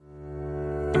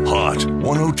Hot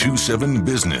 1027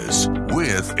 Business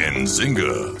with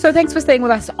Nzinga. So thanks for staying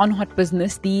with us on Hot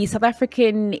Business. The South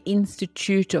African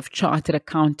Institute of Chartered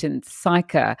Accountants,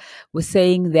 SAICA, was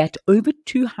saying that over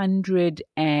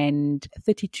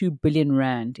 232 billion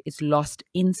rand is lost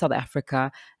in South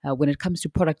Africa when it comes to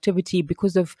productivity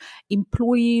because of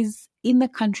employees in the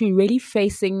country really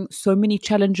facing so many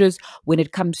challenges when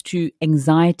it comes to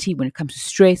anxiety, when it comes to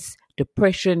stress,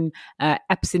 depression,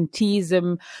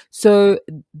 absenteeism. So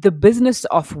the business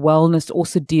of wellness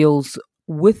also deals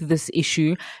with this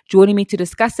issue. Joining me to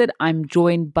discuss it, I'm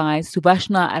joined by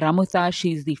Suvashna Ramauthar.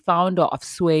 She's the founder of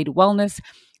SuedeWellness.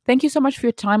 Thank you so much for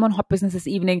your time on Hot Business this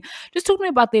evening. Just talk to me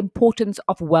about the importance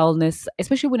of wellness,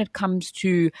 especially when it comes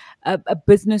to a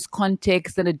business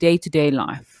context and a day-to-day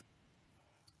life.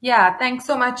 Yeah, thanks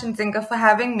so much, Nzinga, for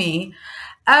having me.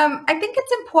 I think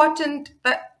it's important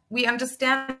that we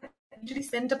understand that we usually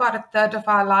spend about a third of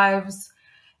our lives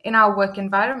in our work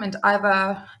environment,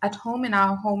 either at home in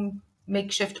our home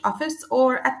makeshift office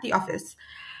or at the office.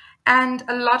 And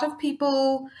a lot of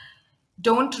people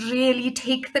don't really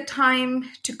take the time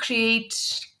to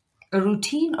create a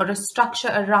routine or a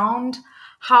structure around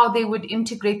how they would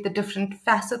integrate the different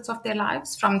facets of their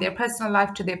lives, from their personal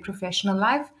life to their professional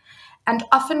life. And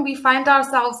often we find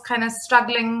ourselves kind of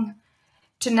struggling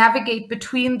to navigate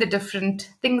between the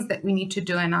different things that we need to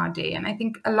do in our day. And I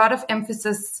think a lot of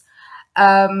emphasis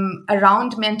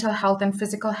around mental health and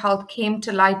physical health came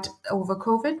to light over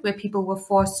COVID, where people were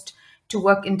forced to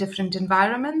work in different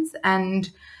environments.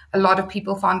 And a lot of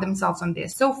people found themselves on their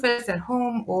sofas at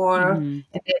home or in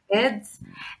their beds.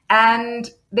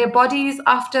 And their bodies,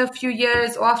 after a few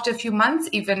years or after a few months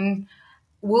even,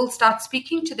 will start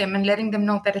speaking to them and letting them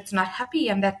know that it's not happy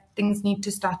and that things need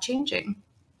to start changing.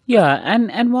 Yeah,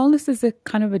 and wellness is a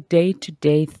kind of a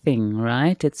day-to-day thing,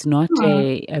 right? It's not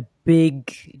a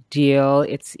big deal.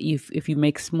 It's if you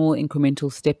make small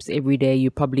incremental steps every day,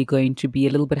 you're probably going to be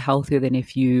a little bit healthier than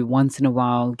if you once in a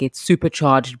while get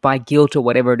supercharged by guilt or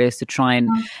whatever it is to try and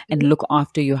look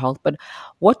after your health. But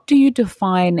what do you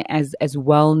define as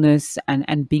wellness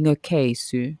and being okay,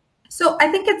 Sue? So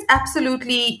I think it's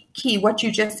absolutely key what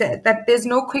you just said, that there's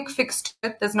no quick fix to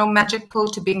it. There's no magic pill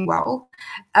to being well.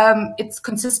 It's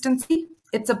consistency.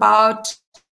 It's about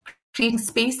creating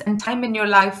space and time in your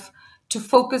life to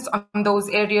focus on those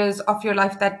areas of your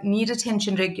life that need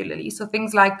attention regularly. So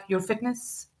things like your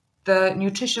fitness, the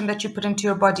nutrition that you put into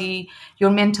your body, your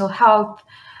mental health,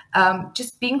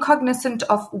 just being cognizant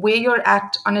of where you're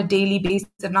at on a daily basis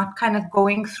and not kind of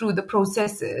going through the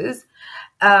processes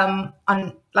on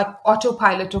like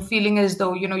autopilot or feeling as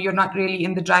though, you're not really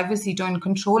in the driver's seat or in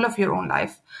control of your own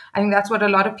life. I think that's what a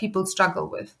lot of people struggle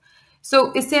with.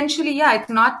 So essentially, it's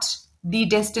not the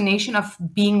destination of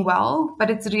being well, but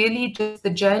it's really just the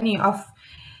journey of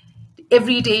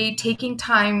every day taking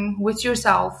time with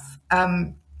yourself,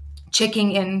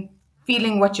 checking in,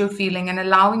 feeling what you're feeling, and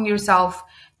allowing yourself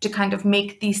to kind of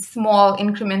make these small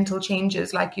incremental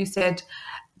changes, like you said,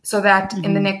 so that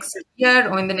in the next year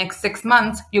or in the next 6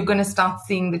 months, you're going to start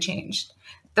seeing the change.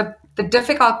 The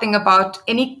difficult thing about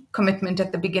any commitment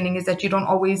at the beginning is that you don't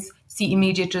always see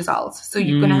immediate results. So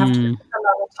you're going to have to put in a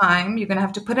lot of time, you're going to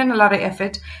have to put in a lot of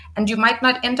effort, and you might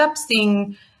not end up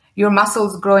seeing your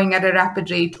muscles growing at a rapid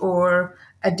rate or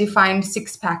a defined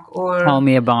six-pack. Or Tell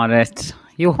me about it.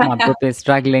 You're my is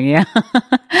struggling, yeah.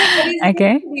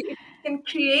 Okay. Can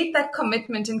create that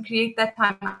commitment and create that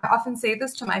time. I often say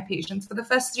this to my patients. For the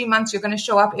first 3 months, you're going to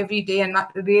show up every day and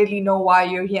not really know why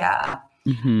you're here.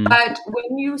 But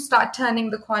when you start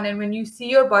turning the corner and when you see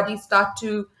your body start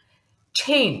to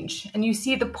change and you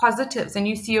see the positives and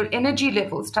you see your energy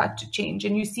levels start to change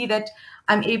and you see that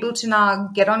I'm able to now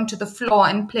get onto the floor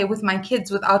and play with my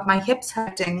kids without my hips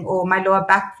hurting or my lower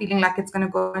back feeling like it's going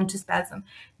to go into spasm.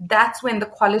 That's when the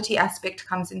quality aspect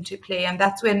comes into play. And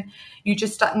that's when you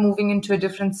just start moving into a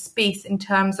different space in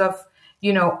terms of,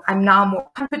 I'm now more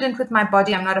confident with my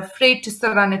body. I'm not afraid to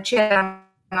sit on a chair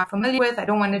I'm not familiar with. I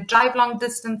don't want to drive long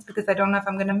distance because I don't know if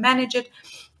I'm going to manage it.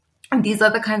 And these are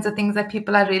the kinds of things that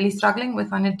people are really struggling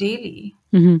with on a daily.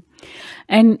 And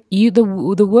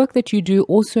the work that you do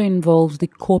also involves the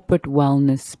corporate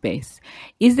wellness space.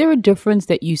 Is there a difference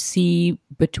that you see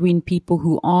between people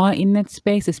who are in that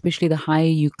space, especially the higher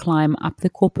you climb up the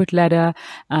corporate ladder,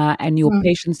 and your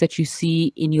patients that you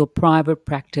see in your private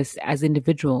practice as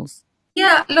individuals?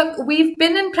 Yeah, look, we've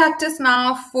been in practice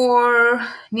now for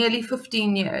nearly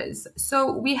 15 years.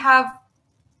 So we have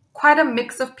quite a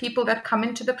mix of people that come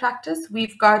into the practice.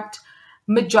 We've got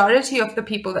majority of the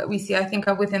people that we see, I think,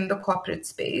 are within the corporate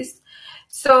space.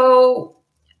 So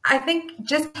I think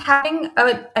just having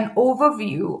an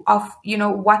overview of,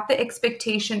 what the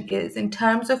expectation is in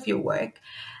terms of your work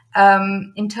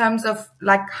in terms of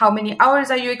like how many hours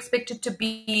are you expected to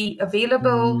be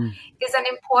available, is an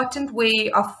important way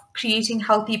of creating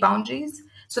healthy boundaries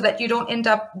so that you don't end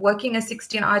up working a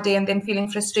 16-hour day and then feeling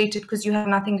frustrated because you have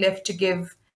nothing left to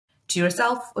give to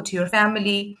yourself or to your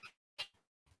family.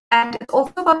 And it's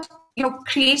also about,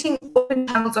 creating open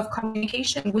channels of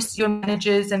communication with your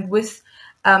managers and with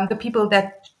the people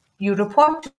that you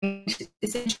report to.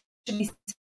 Essentially,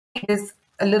 there's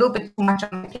a little bit too much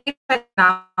on my plate right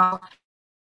now,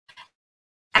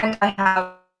 and I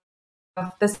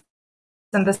have this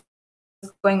and this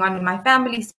going on in my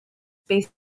family space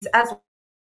as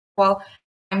well,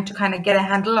 and to kind of get a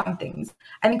handle on things.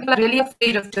 I think people are really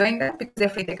afraid of doing that because they're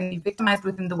afraid they're going to be victimized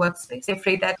within the workspace. They're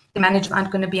afraid that the managers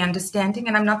aren't going to be understanding.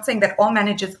 And I'm not saying that all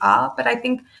managers are, but I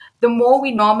think the more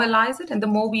we normalize it and the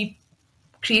more we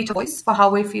create a voice for how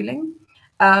we're feeling,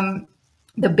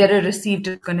 the better received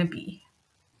it's going to be.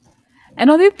 And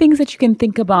are there things that you can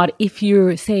think about if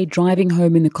you're, say, driving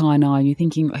home in the car now and you're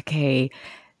thinking, okay,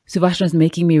 Suvashna is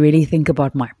making me really think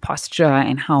about my posture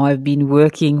and how I've been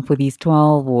working for these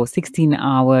 12 or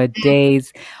 16-hour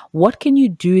days. What can you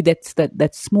do that's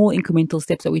that small incremental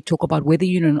steps that we talk about, whether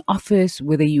you're in an office,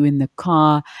 whether you're in the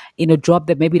car, in a job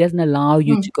that maybe doesn't allow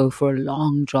you to go for a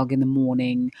long jog in the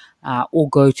morning or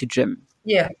go to gym?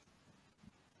 Yeah.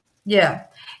 Yeah.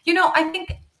 I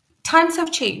think times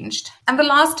have changed, and the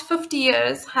last 50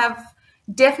 years have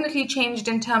definitely changed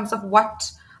in terms of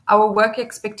what our work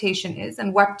expectation is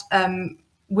and what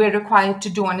we're required to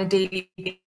do on a daily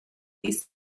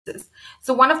basis.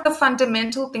 So one of the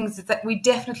fundamental things is that we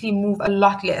definitely move a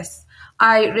lot less.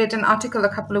 I read an article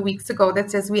a couple of weeks ago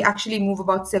that says we actually move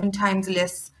about 7 times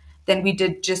less than we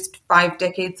did just 5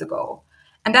 decades ago.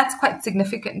 And that's quite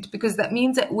significant because that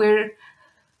means that we're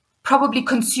probably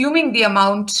consuming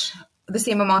the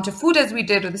same amount of food as we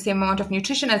did, or the same amount of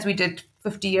nutrition as we did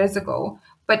 50 years ago,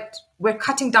 but we're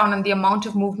cutting down on the amount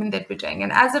of movement that we're doing.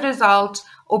 And as a result,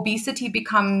 obesity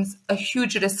becomes a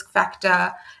huge risk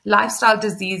factor, lifestyle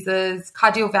diseases,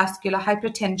 cardiovascular,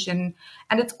 hypertension,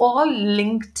 and it's all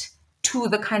linked to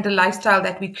the kind of lifestyle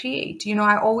that we create.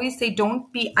 I always say,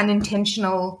 don't be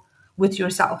unintentional with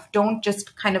yourself. Don't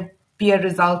just kind of be a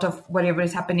result of whatever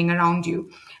is happening around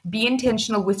you. Be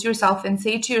intentional with yourself and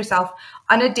say to yourself,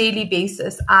 on a daily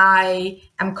basis, I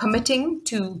am committing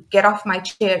to get off my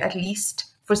chair at least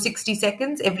for 60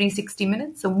 seconds every 60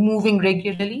 minutes, so moving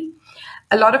regularly.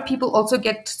 A lot of people also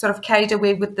get sort of carried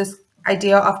away with this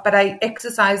idea of, but I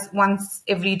exercise once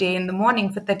every day in the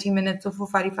morning for 30 minutes or for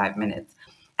 45 minutes.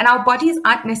 And our bodies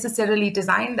aren't necessarily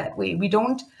designed that way. We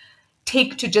don't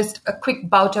take to just a quick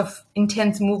bout of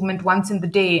intense movement once in the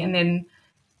day and then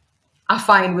are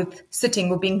fine with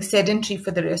sitting or being sedentary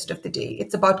for the rest of the day.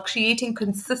 It's about creating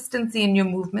consistency in your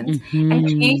movements and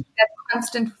creating that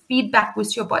constant feedback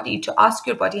with your body to ask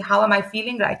your body, how am I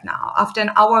feeling right now? After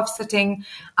an hour of sitting,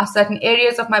 are certain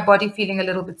areas of my body feeling a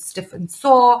little bit stiff and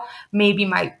sore? Maybe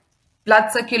my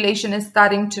blood circulation is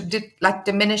starting to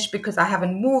diminish because I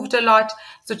haven't moved a lot.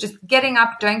 So just getting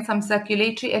up, doing some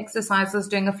circulatory exercises,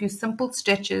 doing a few simple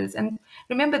stretches. And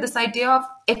remember, this idea of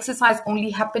exercise only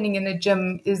happening in a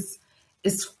gym is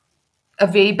a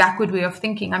very backward way of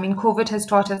thinking. I mean, COVID has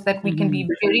taught us that we can be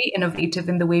very innovative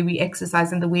in the way we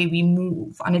exercise and the way we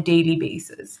move on a daily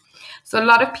basis. So a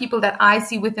lot of people that I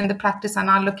see within the practice are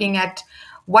now looking at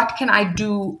what can I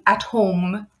do at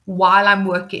home while I'm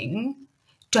working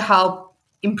to help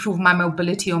improve my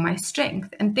mobility or my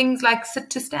strength. And things like sit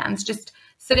to stands, just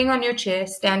sitting on your chair,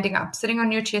 standing up, sitting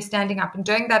on your chair, standing up, and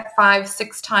doing that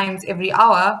 5-6 times every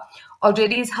hour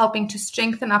already is helping to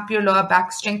strengthen up your lower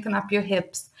back, strengthen up your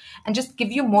hips, and just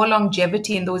give you more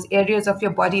longevity in those areas of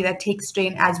your body that take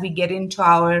strain as we get into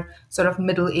our sort of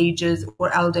middle ages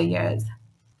or elder years.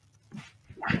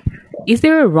 Is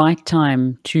there a right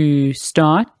time to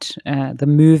start the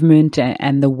movement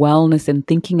and the wellness and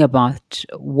thinking about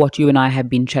what you and I have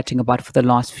been chatting about for the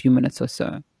last few minutes or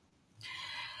so?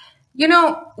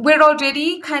 We're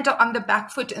already kind of on the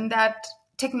back foot in that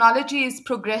technology is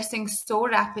progressing so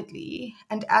rapidly.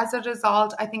 And as a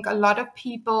result, I think a lot of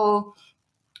people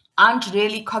aren't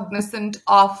really cognizant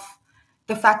of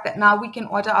the fact that now we can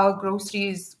order our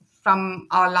groceries from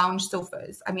our lounge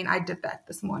sofas. I mean, I did that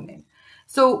this morning.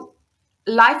 So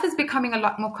life is becoming a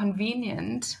lot more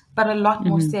convenient, but a lot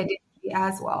more sedentary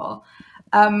as well.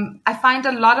 I find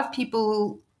a lot of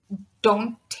people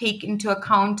don't take into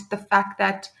account the fact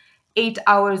that 8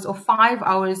 hours or 5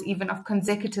 hours even of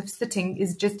consecutive sitting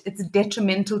it's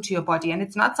detrimental to your body. And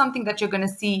it's not something that you're going to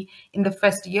see in the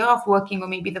first year of working or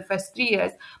maybe the first 3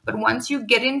 years. But once you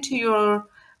get into your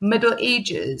middle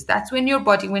ages, that's when your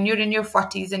body, when you're in your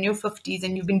 40s and your 50s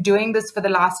and you've been doing this for the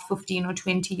last 15 or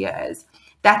 20 years,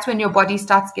 that's when your body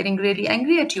starts getting really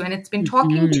angry at you, and it's been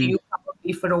talking to you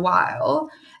probably for a while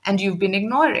and you've been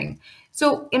ignoring.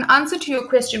 So in answer to your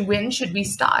question, when should we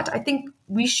start? I think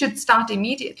we should start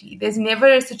immediately. There's never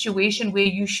a situation where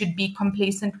you should be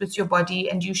complacent with your body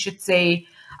and you should say,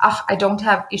 I don't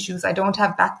have issues, I don't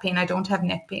have back pain, I don't have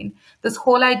neck pain. This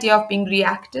whole idea of being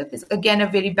reactive is, again, a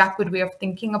very backward way of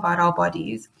thinking about our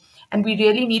bodies. And we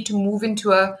really need to move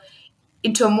into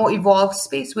a more evolved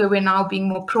space where we're now being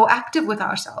more proactive with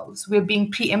ourselves. We're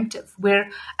being preemptive. We're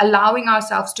allowing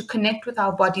ourselves to connect with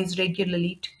our bodies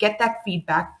regularly, to get that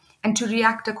feedback and to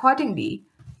react accordingly.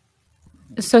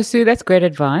 So, Sue, that's great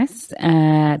advice.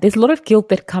 There's a lot of guilt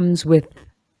that comes with,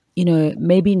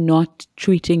 maybe not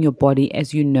treating your body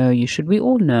as you should. We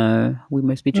all know we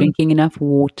must be drinking enough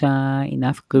water,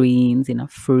 enough greens,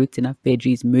 enough fruits, enough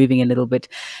veggies, moving a little bit.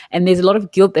 And there's a lot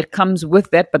of guilt that comes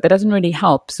with that, but that doesn't really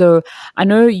help. So I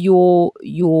know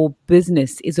your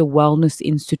business is a wellness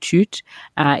institute.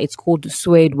 It's called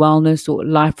SuedeWellness or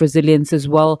Life Resilience as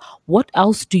well. What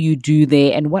else do you do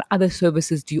there, and what other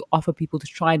services do you offer people to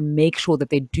try and make sure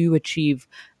that they do achieve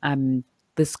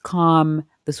this calm,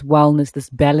 this wellness, this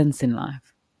balance in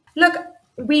life? Look,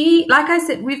 like I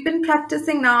said, we've been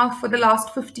practicing now for the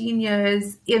last 15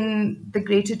 years in the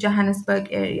greater Johannesburg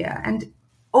area. And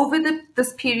over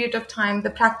this period of time, the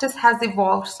practice has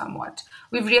evolved somewhat.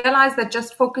 We've realized that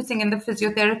just focusing in the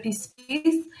physiotherapy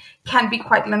space can be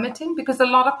quite limiting because a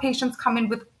lot of patients come in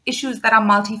with issues that are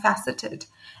multifaceted.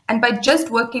 And by just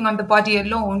working on the body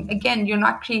alone, again, you're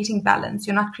not creating balance,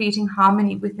 you're not creating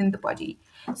harmony within the body.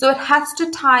 So it has to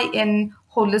tie in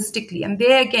holistically. And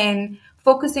there again,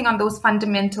 focusing on those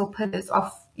fundamental pillars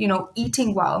of,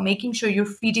 eating well, making sure you're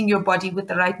feeding your body with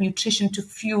the right nutrition to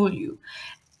fuel you.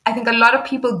 I think a lot of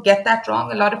people get that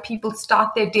wrong. A lot of people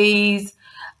start their days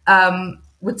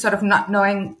with sort of not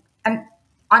knowing. And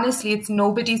honestly, it's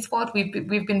nobody's fault. We've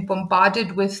been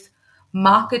bombarded with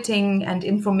marketing and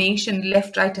information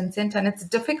left, right, and center. And it's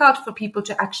difficult for people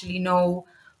to actually know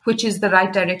which is the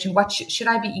right direction. What should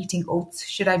I be eating? Oats?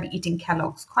 Should I be eating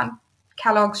Kellogg's?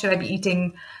 Should I be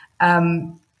eating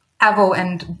avo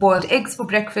and boiled eggs for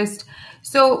breakfast?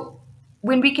 So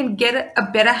when we can get a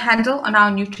better handle on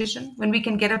our nutrition, when we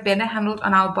can get a better handle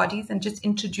on our bodies and just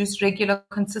introduce regular,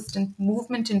 consistent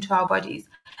movement into our bodies,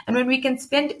 and when we can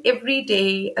spend every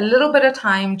day a little bit of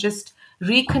time just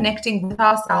reconnecting with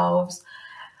ourselves,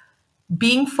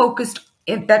 being focused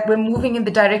that we're moving in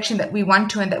the direction that we want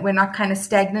to and that we're not kind of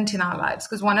stagnant in our lives.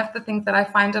 Because one of the things that I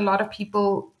find a lot of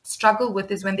people struggle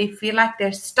with is when they feel like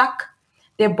they're stuck,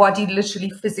 their body literally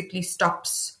physically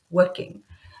stops working.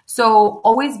 So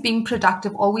always being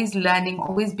productive, always learning,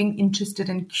 always being interested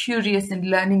and curious in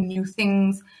learning new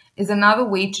things is another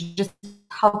way to just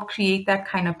help create that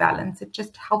kind of balance. It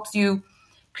just helps you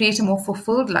create a more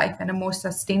fulfilled life and a more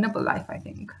sustainable life, I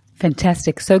think.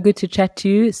 Fantastic. So good to chat to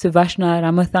you. Suvashna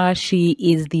Ramauthar, she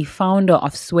is the founder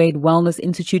of SuedeWellness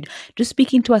Institute, just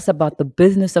speaking to us about the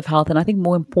business of health and I think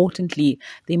more importantly,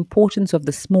 the importance of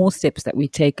the small steps that we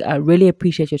take. I really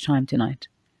appreciate your time tonight.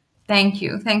 Thank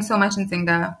you. Thanks so much,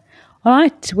 Nzinga. All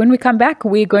right. When we come back,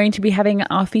 we're going to be having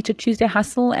our Feature Tuesday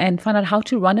hustle and find out how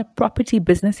to run a property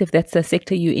business if that's a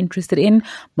sector you're interested in.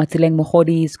 Matsileng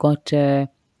Mohodi's got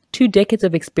 2 decades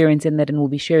of experience in that and will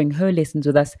be sharing her lessons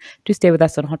with us. To stay with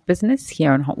us on Hot Business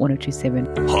here on Hot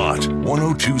 1027. Hot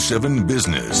 1027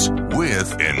 Business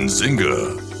with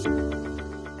Nzinga.